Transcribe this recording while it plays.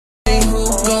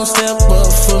don't step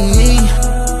up for me.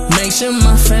 Make sure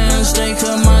my fans stay,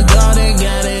 cause my daughter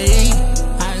gotta eat.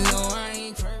 I know I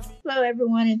ain't perfect. Hello,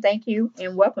 everyone, and thank you,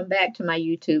 and welcome back to my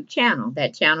YouTube channel.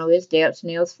 That channel is Deb's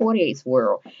Nails 48's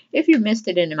World. If you missed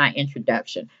it in my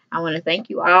introduction, I want to thank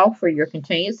you all for your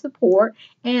continued support,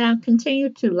 and continue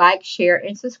to like, share,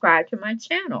 and subscribe to my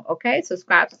channel. Okay,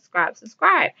 subscribe.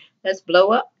 Let's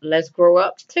blow up. Let's grow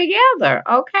up together.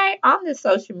 Okay, on this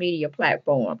social media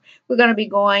platform, we're going to be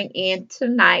going in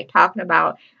tonight talking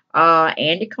about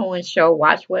Andy Cohen's show.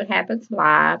 Watch What Happens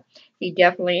Live. He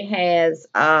definitely has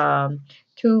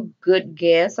two good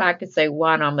guests. I could say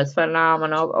one of them is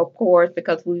phenomenal, of course,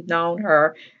 because we've known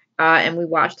her and we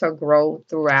watched her grow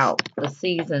throughout the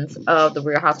seasons of The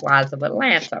Real Housewives of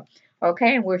Atlanta.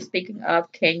 Okay, and we're speaking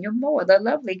of Kenya Moore, the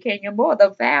lovely Kenya Moore,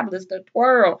 the fabulous, the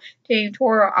twirl, Team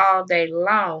Twirl all day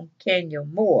long, Kenya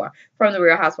Moore from The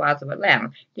Real Housewives of Atlanta.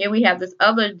 Then we have this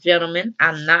other gentleman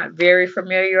I'm not very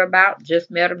familiar about, just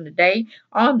met him today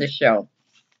on the show.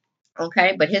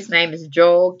 Okay, but his name is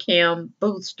Joel Kim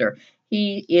Booster.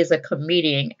 He is a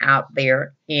comedian out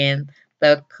there in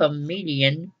the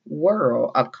comedian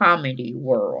world, a comedy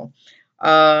world.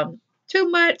 Too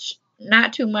much,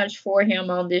 not too much for him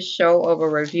on this show of a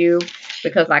review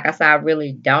because, like I said, I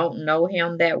really don't know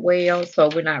him that well, so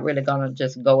we're not really gonna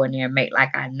just go in there and make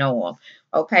like I know him.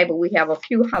 Okay, but we have a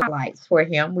few highlights for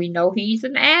him. We know he's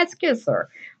an ass kisser.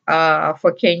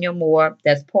 For Kenya Moore,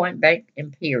 that's point blank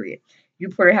and period. You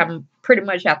pretty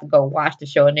much have to go watch the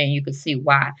show, and then you can see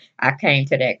why I came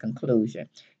to that conclusion.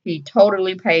 He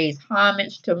totally pays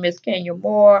homage to Miss Kenya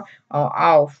Moore on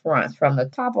all fronts, from the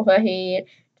top of her head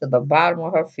to the bottom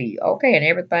of her feet. Okay, and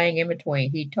everything in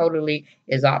between. He totally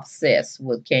is obsessed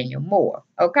with Kenya Moore.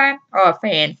 Okay, or a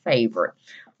fan favorite.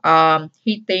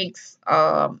 He thinks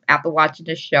after watching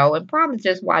the show and probably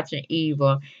just watching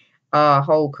Eva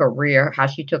whole career, how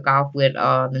she took off with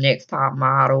the Next Top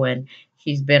Model, and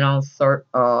she's been on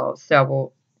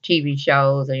several TV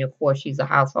shows, and of course she's a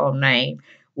household name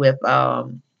with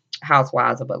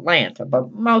Housewives of Atlanta.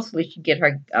 But mostly she get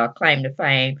her claim to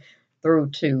fame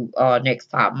through to Next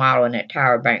Top Model and that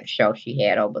Tyra Banks show she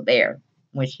had over there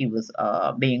when she was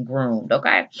being groomed.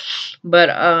 Okay,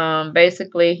 but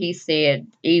basically he said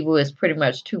Eva is pretty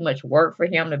much too much work for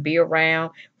him to be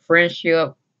around.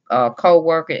 Friendship,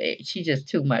 co-worker, she's just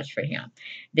too much for him.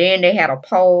 Then they had a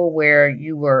poll where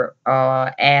you were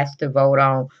asked to vote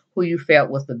on who you felt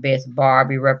was the best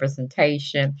Barbie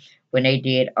representation when they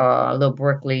did little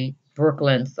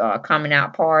Brooklyn's coming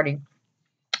out party.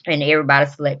 And everybody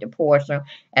selected Portia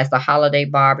as the holiday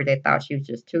Barbie. They thought she was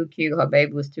just too cute. Her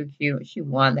baby was too cute. And she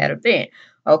won that event.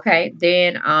 Okay.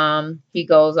 Then he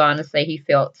goes on to say he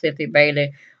felt Cynthia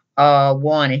Bailey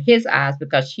won in his eyes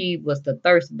because she was the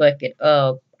thirst bucket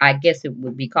of, I guess it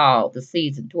would be called the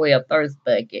season 12 thirst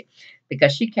bucket,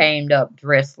 because she came up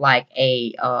dressed like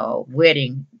a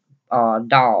wedding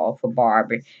doll for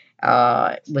Barbie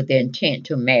with the intent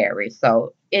to marry.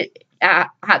 So I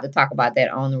had to talk about that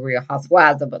on The Real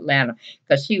Housewives of Atlanta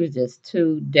because she was just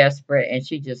too desperate, and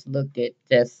she just looked at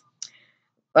just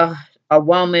uh, a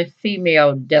woman,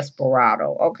 female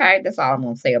desperado. Okay, that's all I'm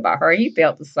gonna say about her. He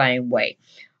felt the same way.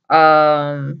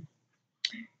 Um,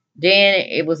 then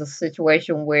it was a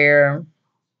situation where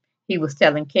he was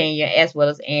telling Kenya as well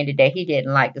as Andy that he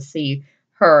didn't like to see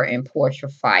her and Portia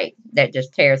fight. That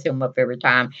just tears him up every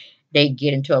time they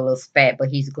get into a little spat. But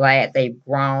he's glad they've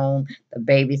grown. The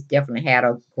babies definitely had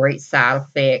a great side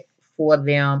effect for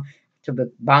them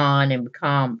to bond and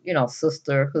become,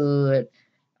 sisterhood,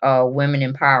 women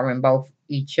empowering both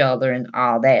each other and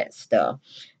all that stuff.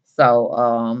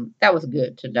 So that was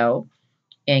good to know.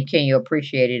 And Kenya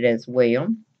appreciated it as well.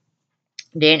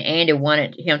 Then Andy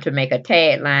wanted him to make a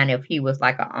tagline if he was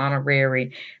like an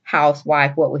honorary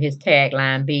housewife. What would his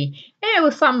tagline be? And it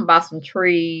was something about some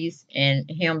trees and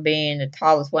him being the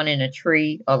tallest one in the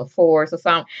tree or the forest or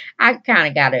something. I kind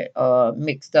of got it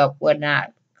mixed up,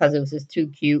 whatnot, because it was just too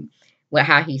cute with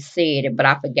how he said it. But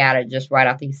I forgot it just right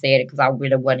after he said it because I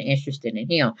really wasn't interested in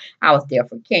him. I was there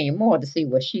for Kenya Moore to see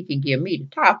what she can give me to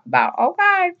talk about.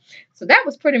 Okay, so that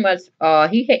was pretty much.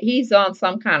 He's on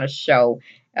some kind of show.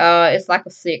 It's like a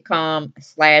sitcom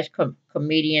slash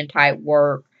comedian type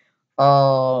work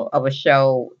of a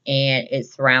show, and it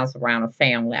surrounds around a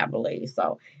family, I believe.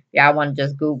 So, yeah, I want to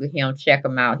just Google him, check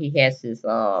him out. He has his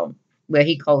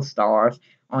he co-stars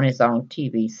on his own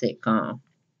TV sitcom.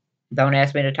 Don't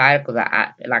ask me the title because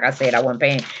like I said, I wasn't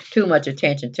paying too much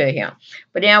attention to him.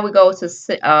 But now we go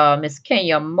to Miss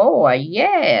Kenya Moore.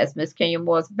 Yes, Miss Kenya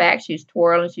Moore's back. She's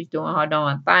twirling. She's doing her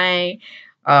darn thing.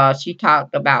 She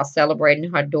talked about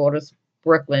celebrating her daughter's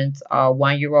Brooklyn's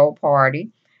 1-year-old party.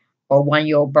 her 1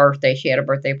 year old birthday. She had a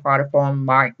birthday party for him.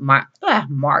 Mark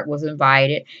was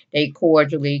invited. They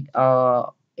cordially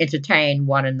entertained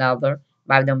one another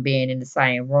by them being in the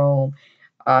same room.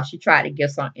 She tried to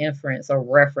give some inference or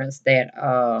reference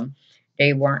that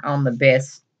they weren't on the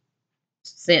best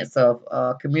sense of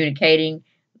communicating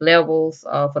levels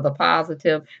for the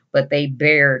positive, but they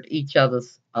bared each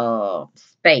other's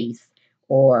space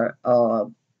or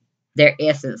their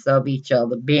essence of each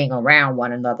other being around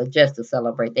one another just to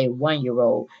celebrate their 1 year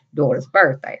old daughter's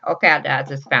birthday. Okay, I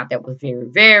just found that was very,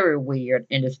 very weird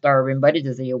and disturbing, but it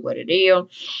just is what it is.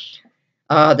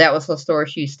 That was her story.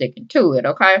 She's sticking to it.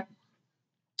 Okay.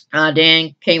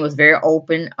 Dan King was very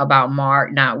open about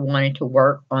Mark not wanting to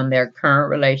work on their current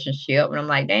relationship. And I'm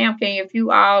like, damn, King, if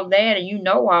you all that and you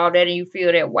know all that and you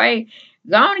feel that way,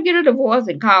 go on and get a divorce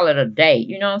and call it a day.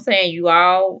 You know what I'm saying?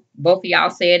 Both of y'all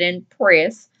said in the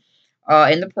press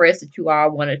that you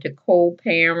all wanted to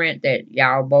co-parent, that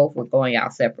y'all both were going y'all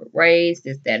separate ways,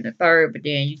 this, that, and the third, but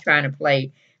then you trying to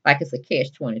play like it's a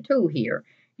catch-22 here.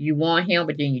 You want him,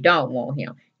 but then you don't want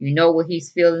him. You know what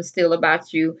he's feeling still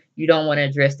about you. You don't want to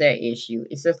address that issue.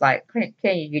 It's just like,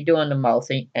 you're doing the most,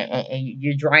 and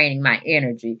you're draining my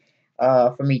energy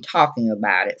for me talking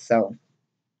about it. So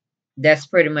that's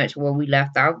pretty much where we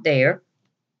left out there.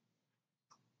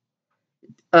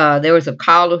 There was a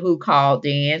caller who called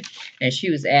in and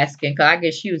she was asking, because I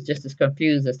guess she was just as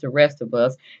confused as the rest of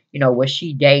us, was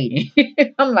she dating?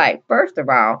 I'm like, first of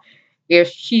all,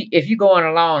 if you're going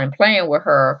along and playing with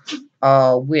her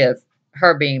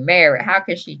being married, how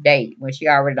can she date when she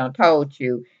already done told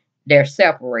you they're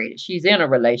separated? She's in a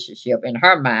relationship in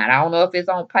her mind. I don't know if it's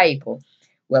on paper,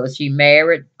 whether she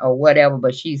married or whatever,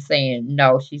 but she's saying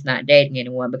no, she's not dating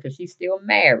anyone because she's still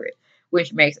married,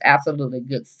 which makes absolutely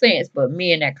good sense. But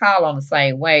me and that call on the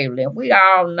same wavelength. We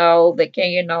all know that, can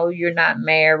you know you're not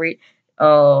married?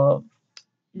 No,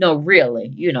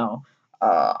 really,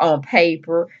 on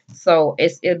paper. So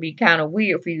it'll be kind of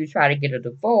weird for you to try to get a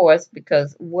divorce,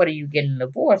 because what are you getting a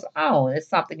divorce on? It's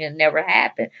something that never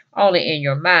happened. Only in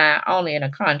your mind, only in a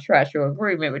contractual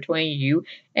agreement between you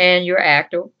and your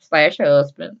actor slash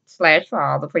husband slash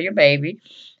father for your baby.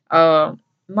 Um,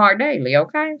 Mark Daly,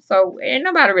 okay? So ain't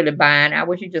nobody really buying. I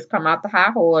wish you just come out the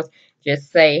high horse,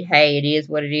 just say, hey, it is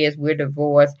what it is. We're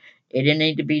divorced. It didn't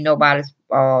need to be nobody's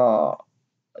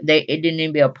it didn't need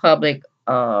to be a public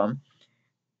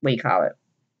what do you call it,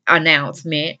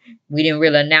 announcement. We didn't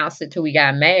really announce it till we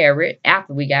got married.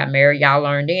 After we got married, y'all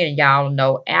learned in, and y'all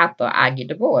know after I get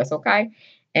divorced, okay?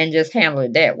 And just handle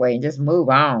it that way and just move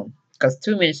on. Because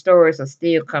too many stories are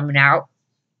still coming out.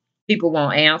 People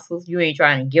want answers. You ain't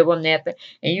trying to give them nothing.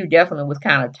 And you definitely was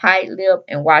kind of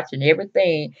tight-lipped and watching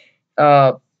everything,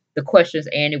 uh, the questions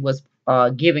Annie was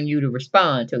giving you to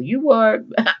respond to. You were,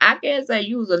 I can't say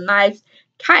you was a nice,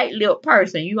 tight-lipped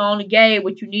person. You only gave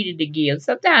what you needed to give.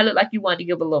 Sometimes it looked like you wanted to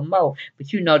give a little more, but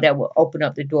that will open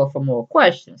up the door for more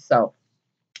questions. So,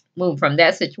 moving from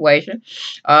that situation,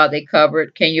 they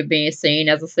covered Kenya being seen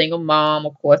as a single mom.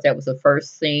 Of course, that was the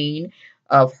first scene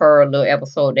of her little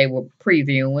episode they were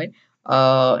previewing.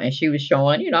 And she was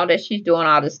showing, that she's doing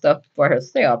all this stuff for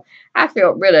herself. I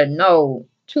felt really no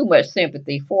too much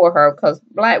sympathy for her, because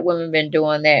black women been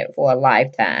doing that for a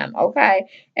lifetime, okay?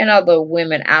 And other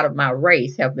women out of my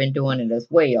race have been doing it as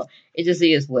well. It just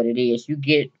is what it is. You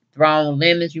get thrown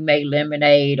lemons, you make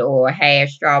lemonade, or half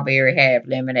strawberry, half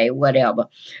lemonade, whatever.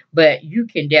 But you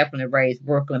can definitely raise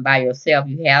Brooklyn by yourself.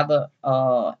 You have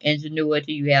the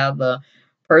ingenuity, you have the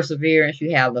perseverance,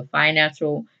 you have the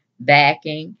financial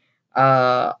backing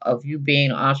of you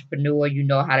being an entrepreneur. You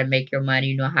know how to make your money,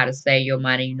 you know how to save your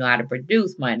money, you know how to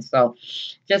produce money. So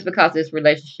just because this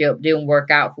relationship didn't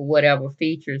work out for whatever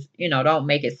features, don't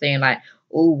make it seem like,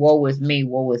 oh, woe is me,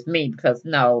 because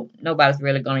no, nobody's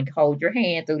really going to hold your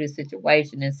hand through this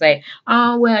situation and say,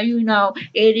 oh, well,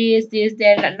 it is this,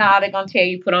 that, and now they're going to tell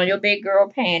you, put on your big girl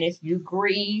panties, you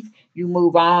grieve, you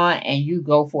move on, and you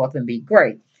go forth and be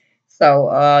great.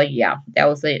 So, yeah, that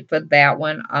was it for that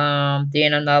one.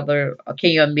 Then another,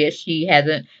 can you admit she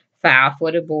hasn't filed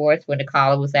for divorce? When the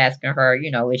caller was asking her,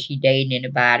 is she dating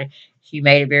anybody? She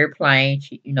made it very plain.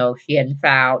 She hadn't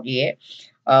filed yet.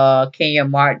 Kenya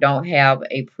and Mark don't have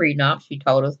a prenup. She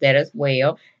told us that as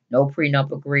well. No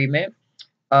prenup agreement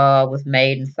was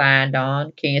made and signed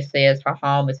on. Kenya says her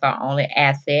home is her only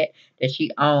asset that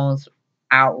she owns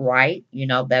outright.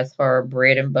 That's her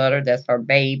bread and butter. That's her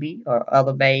baby, her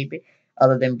other baby,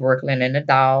 other than Brooklyn and the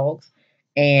dogs.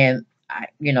 And,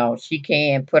 she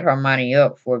can put her money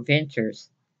up for ventures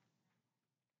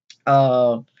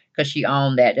because she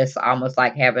owned that. That's almost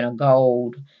like having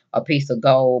a piece of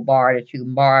gold bar that you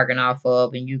can bargain off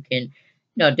of, and you can,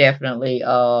 definitely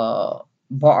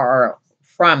borrow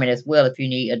from it as well if you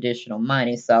need additional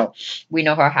money. So we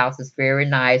know her house is very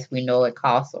nice. We know it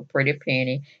costs a pretty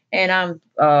penny, and I'm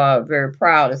very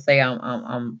proud to say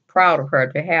I'm proud of her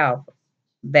to have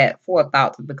that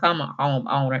forethought to become a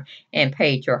homeowner and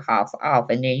paid your house off,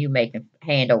 and then you make a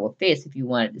hand over fist if you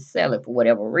wanted to sell it for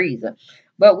whatever reason.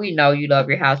 But we know you love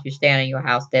your house. You stand in your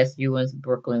house. That's you and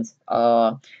Brooklyn's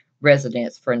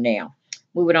residence for now.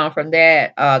 Moving on from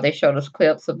that, they showed us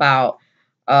clips about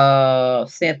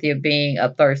Cynthia being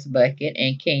a thirst bucket,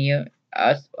 and Kenya,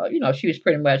 she was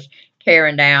pretty much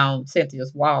tearing down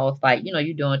Cynthia's walls, like,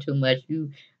 you doing too much.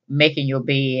 You making your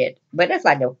bed. But that's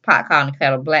like the pot calling the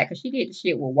kettle black, because she did the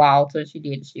shit with Walter. She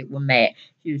did the shit with Matt.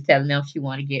 She was telling them she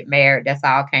wanted to get married. That's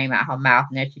all came out her mouth.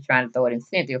 And then she's trying to throw it in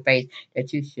Cynthia's face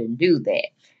that you shouldn't do that.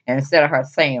 And instead of her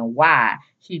saying why,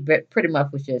 she pretty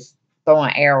much was just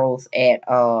throwing arrows at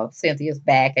Cynthia's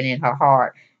back and in her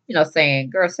heart.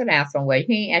 Saying, "Girl, sit down somewhere.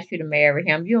 He ain't asked you to marry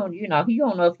him. You don't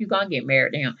know if you're gonna get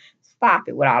married to him. Stop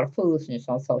it with all the foolishness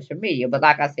on social media." But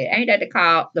like I said, ain't that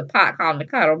the pot calling the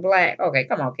kettle black? Okay,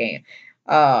 come on, Ken.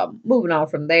 Moving on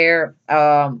from there,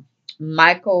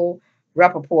 Michael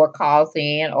Rappaport calls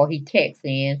in, or he texts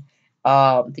in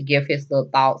to give his little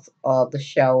thoughts of the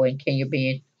show and Kenya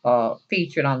being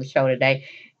featured on the show today.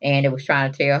 And it was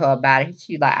trying to tell her about it.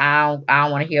 She's like, I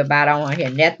don't want to hear about it. I don't want to hear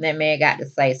nothing that man got to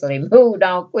say. So they moved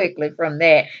on quickly from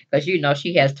that, because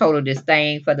she has total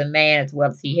disdain for the man as well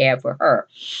as he had for her.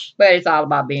 But it's all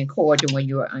about being cordial when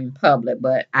you're in public.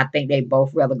 But I think they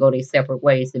both rather go their separate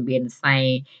ways than be in the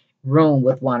same room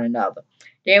with one another.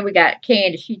 Then we got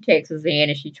Candy. She texts us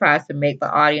in and she tries to make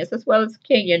the audience as well as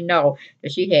Kenya know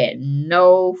that she had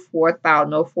no forethought,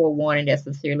 no forewarning that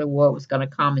Sincerely Ward was going to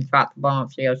come and drop the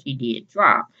bombshell she did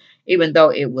drop. Even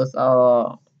though it was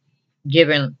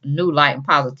giving new light and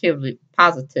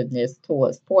positiveness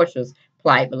towards Portia's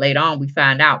plight. But later on, we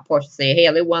find out Portia said,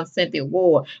 hell, it wasn't Cynthia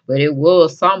Ward, but it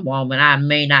was some woman. I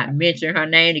may not mention her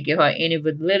name to give her any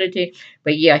validity,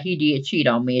 but yeah, he did cheat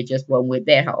on me. It just wasn't with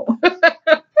that hoe.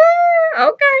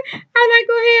 Okay. I like,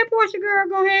 go ahead, Portia girl.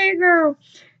 Go ahead, girl.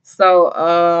 So,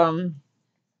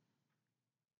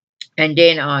 and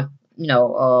then,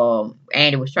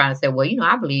 Andy was trying to say, well,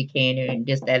 I believe Candy and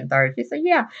this, that, and third. She said,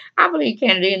 yeah, I believe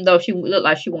Candy, even though she looked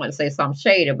like she wanted to say something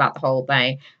shady about the whole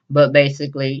thing. But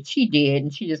basically, she did.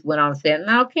 And she just went on and said,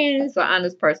 no, Candy's an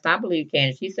honest person. I believe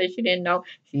Candy. She said she didn't know.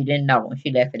 She didn't know. And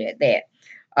she left it at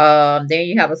that. Then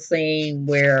you have a scene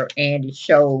where Andy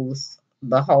shows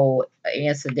the whole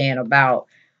incident about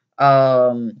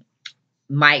um,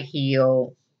 Mike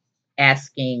Hill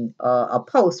asking a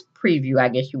post preview, I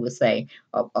guess you would say,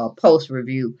 a post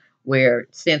review where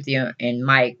Cynthia and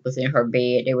Mike was in her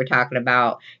bed. They were talking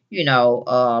about,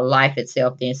 life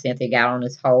itself. Then Cynthia got on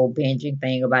this whole binging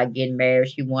thing about getting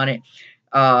married. She wanted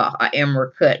a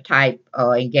emerald cut type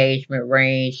engagement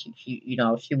ring.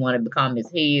 She wanted to become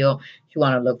his heel. She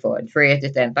wanted to look for a dress,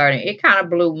 this, that, and third. And it kind of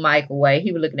blew Mike away.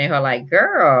 He was looking at her like,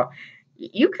 girl,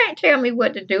 you can't tell me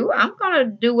what to do. I'm gonna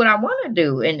do what I want to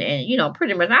do, and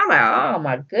pretty much I'm like, oh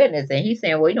my goodness. And he's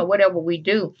saying, well, whatever we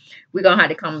do, we're gonna have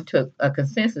to come to a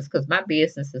consensus, because my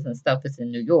businesses and stuff is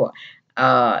in New York.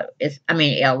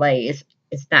 L.A.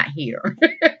 It's not here.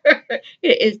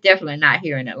 It's definitely not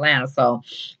here in Atlanta. So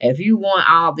if you want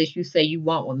all this, you say you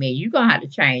want with me, you're gonna have to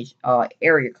change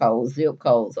area codes, zip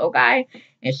codes, okay?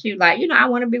 And she was like, I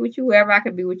want to be with you wherever I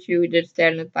can be with you, just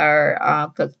that and the third.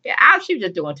 Because she was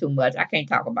just doing too much. I can't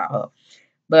talk about her.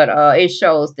 But it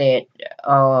shows that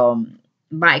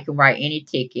Mike can write any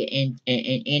ticket and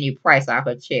any price out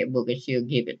her checkbook, and she'll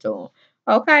give it to him.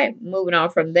 Okay, moving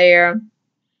on from there.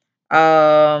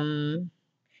 Um,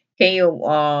 Kenya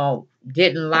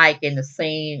didn't like in the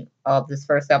scene of this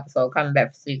first episode coming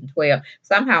back for season 12.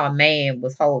 Somehow a man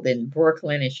was holding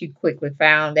Brooklyn, and she quickly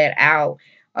found that out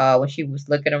when she was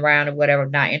looking around or whatever,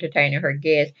 not entertaining her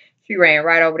guests. She ran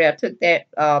right over there, took that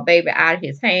baby out of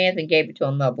his hands, and gave it to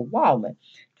another woman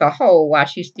to hold while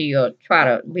she still try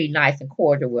to be nice and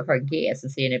cordial with her guests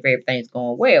and seeing if everything's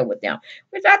going well with them.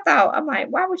 Which I thought, I'm like,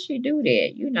 why would she do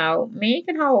that? Men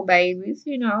can hold babies.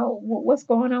 What's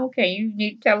going on? Can you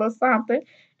need to tell us something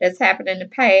that's happened in the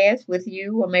past with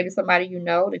you, or maybe somebody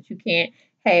that you can't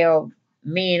have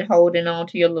men holding on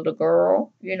to your little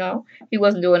girl? He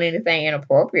wasn't doing anything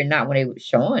inappropriate, not when they were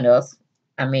showing us.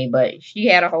 But she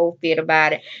had a whole fit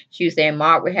about it. She was saying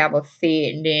Mark would have a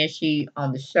fit, and then she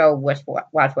on the show Watch What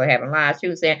Happened Live. She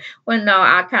was saying, well, no,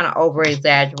 I kind of over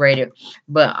exaggerated,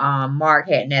 but Mark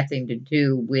had nothing to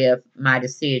do with my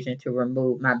decision to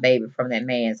remove my baby from that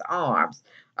man's arms.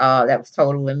 That was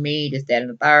totally me, this, that,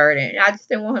 and the third, and I just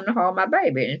didn't want him to hold my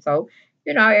baby, and so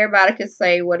you know, everybody could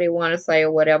say what they want to say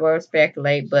or whatever, or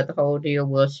speculate, but the whole deal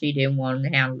was she didn't want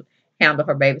him to handle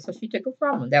her baby, so she took it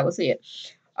from him. That was it.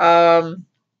 Um,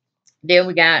 then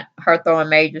we got her throwing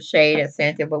major shade at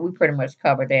Cynthia, but we pretty much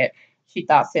covered that. She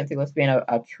thought Cynthia was being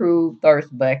a true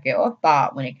thirst bucket, or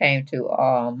thought, when it came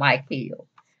to Mike Hill.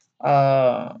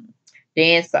 Um,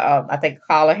 then I think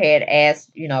Carla had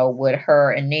asked, you know, would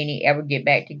her and Nene ever get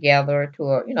back together to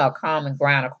a, you know, a common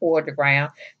ground, a cordial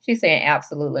ground? She's saying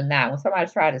absolutely not. When somebody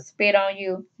tries to spit on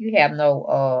you, you have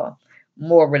no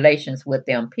more relations with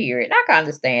them. Period. I can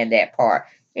understand that part.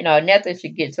 You know, nothing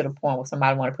should get to the point where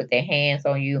somebody want to put their hands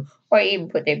on you or even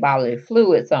put their bodily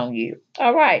fluids on you.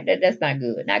 All right, that's not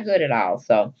good. Not good at all.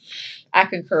 So I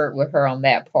concurred with her on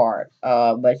that part.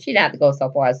 But she didn't have to go so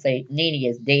far as say Nene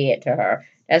is dead to her.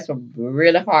 That's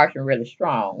really harsh and really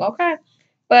strong. Okay.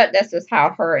 But that's just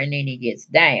how her and Nene gets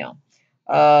down.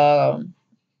 Um,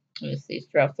 let's see,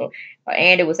 stressful.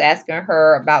 Andy was asking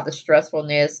her about the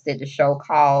stressfulness that the show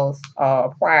caused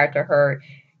prior to her,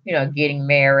 you know, getting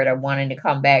married or wanting to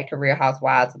come back to Real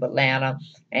Housewives of Atlanta.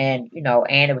 And, you know,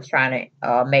 Andy was trying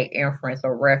to make inference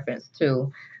or reference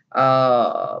to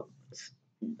uh,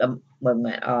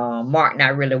 Mark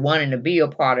not really wanting to be a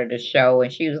part of the show.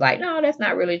 And she was like, no, that's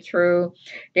not really true.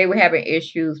 They were having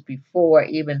issues before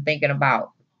even thinking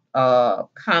about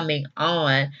coming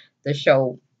on the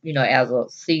show, you know, as a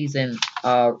season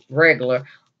regular,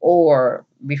 or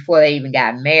before they even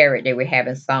got married, they were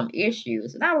having some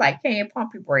issues. And I was like, can you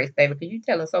pump your brakes, baby? Because you're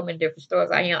telling so many different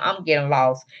stories out here. I'm getting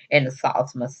lost in the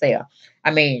sauce myself. I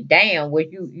mean, damn,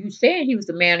 what you said he was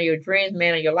the man of your dreams,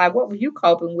 man of your life. What was you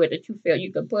coping with that you felt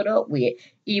you could put up with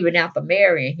even after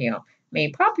marrying him? I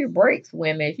mean, pump your brakes,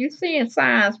 women. If you're seeing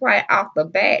signs right off the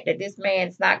bat that this man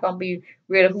is not going to be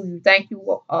really who you think you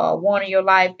want in your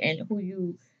life and who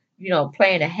you know,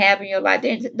 plan to have in your life,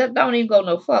 then don't even go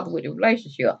no further with the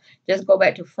relationship. Just go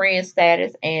back to friend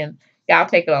status, and y'all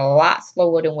take it a lot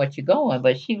slower than what you're going.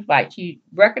 But she was like, she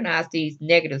recognized these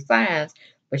negative signs,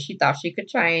 but she thought she could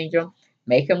change them,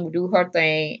 make him do her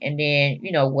thing, and then,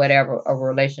 you know, whatever, a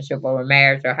relationship or a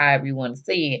marriage or however you want to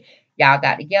see it, y'all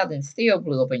got together and still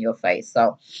blew up in your face.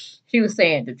 So she was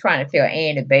saying, to trying to tell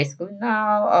Andy basically,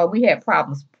 no, we had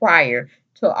problems prior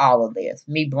to all of this,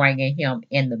 me bringing him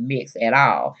in the mix at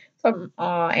all. So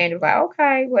Andy was like,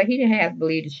 okay, well, he didn't have to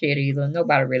believe the shit either.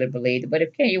 Nobody really believed it. But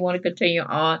if Kenya want to continue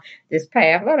on this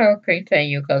path, let her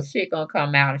continue, because shit gonna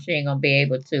come out and she ain't gonna be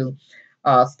able to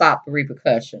stop the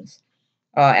repercussions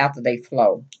after they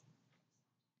flow.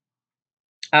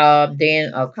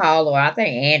 Then a caller, I think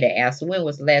Andy asked, when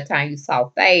was the last time you saw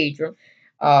Phaedra?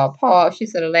 Paul, she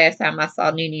said the last time I saw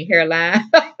Nene hairline.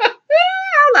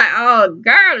 I'm like, oh,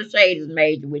 girl, the shade is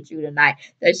major with you tonight.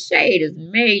 The shade is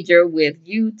major with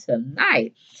you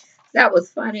tonight. That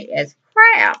was funny as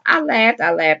crap. I laughed,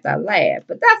 I laughed, I laughed.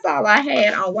 But that's all I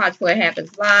had on Watch What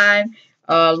Happens Live.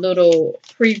 A little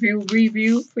preview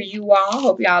review for you all.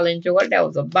 Hope y'all enjoyed it. That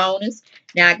was a bonus.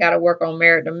 Now I got to work on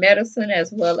Married to Medicine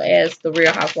as well as The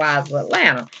Real Housewives of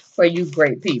Atlanta for you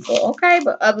great people. Okay,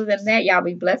 but other than that, y'all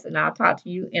be blessed, and I'll talk to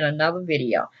you in another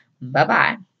video.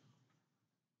 Bye-bye.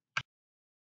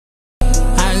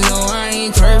 I know I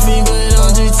ain't perfect, but